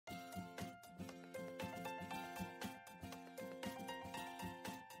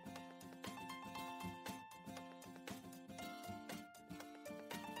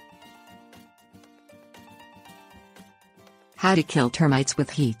How to kill termites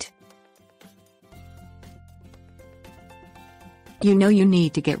with heat. You know you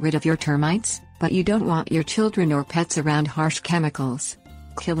need to get rid of your termites, but you don't want your children or pets around harsh chemicals.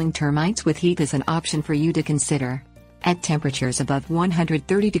 Killing termites with heat is an option for you to consider. At temperatures above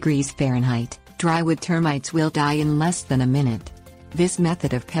 130 degrees Fahrenheit, drywood termites will die in less than a minute. This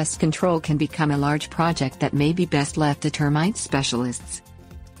method of pest control can become a large project that may be best left to termite specialists.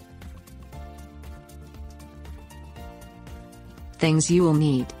 Things you will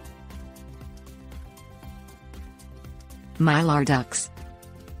need: Mylar ducts,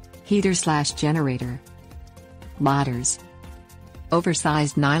 heater/generator, ladders,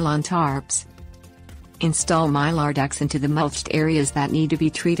 oversized nylon tarps. Install Mylar ducts into the mulched areas that need to be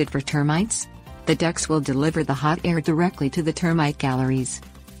treated for termites. The ducts will deliver the hot air directly to the termite galleries.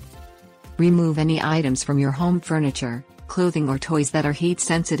 Remove any items from your home furniture, clothing or toys that are heat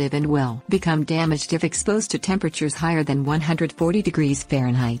sensitive and will become damaged if exposed to temperatures higher than 140 degrees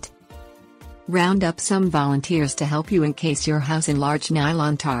Fahrenheit. Round up some volunteers to help you encase your house in large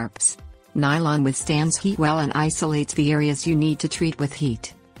nylon tarps. Nylon withstands heat well and isolates the areas you need to treat with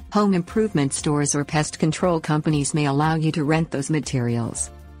heat. Home improvement stores or pest control companies may allow you to rent those materials.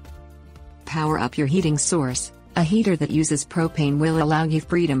 Power up your heating source. A heater that uses propane will allow you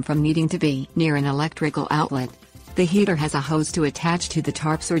freedom from needing to be near an electrical outlet. The heater has a hose to attach to the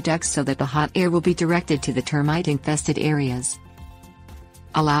tarps or ducts so that the hot air will be directed to the termite-infested areas.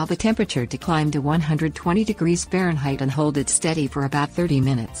 Allow the temperature to climb to 120 degrees Fahrenheit and hold it steady for about 30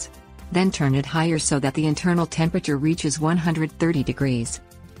 minutes. Then turn it higher so that the internal temperature reaches 130 degrees.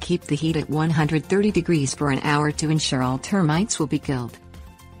 Keep the heat at 130 degrees for an hour to ensure all termites will be killed.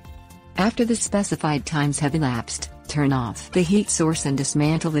 After the specified times have elapsed, turn off the heat source and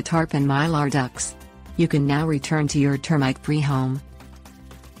dismantle the tarp and Mylar ducts. You can now return to your termite-free home.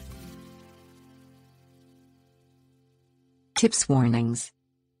 Tips: Warnings.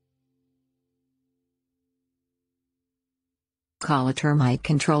 Call a termite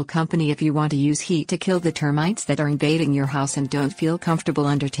control company if you want to use heat to kill the termites that are invading your house and don't feel comfortable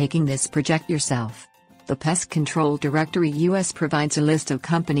undertaking this project yourself. The Pest Control Directory US provides a list of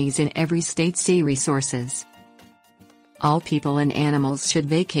companies in every state. See resources. All people and animals should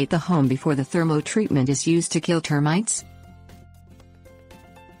vacate the home before the thermo treatment is used to kill termites.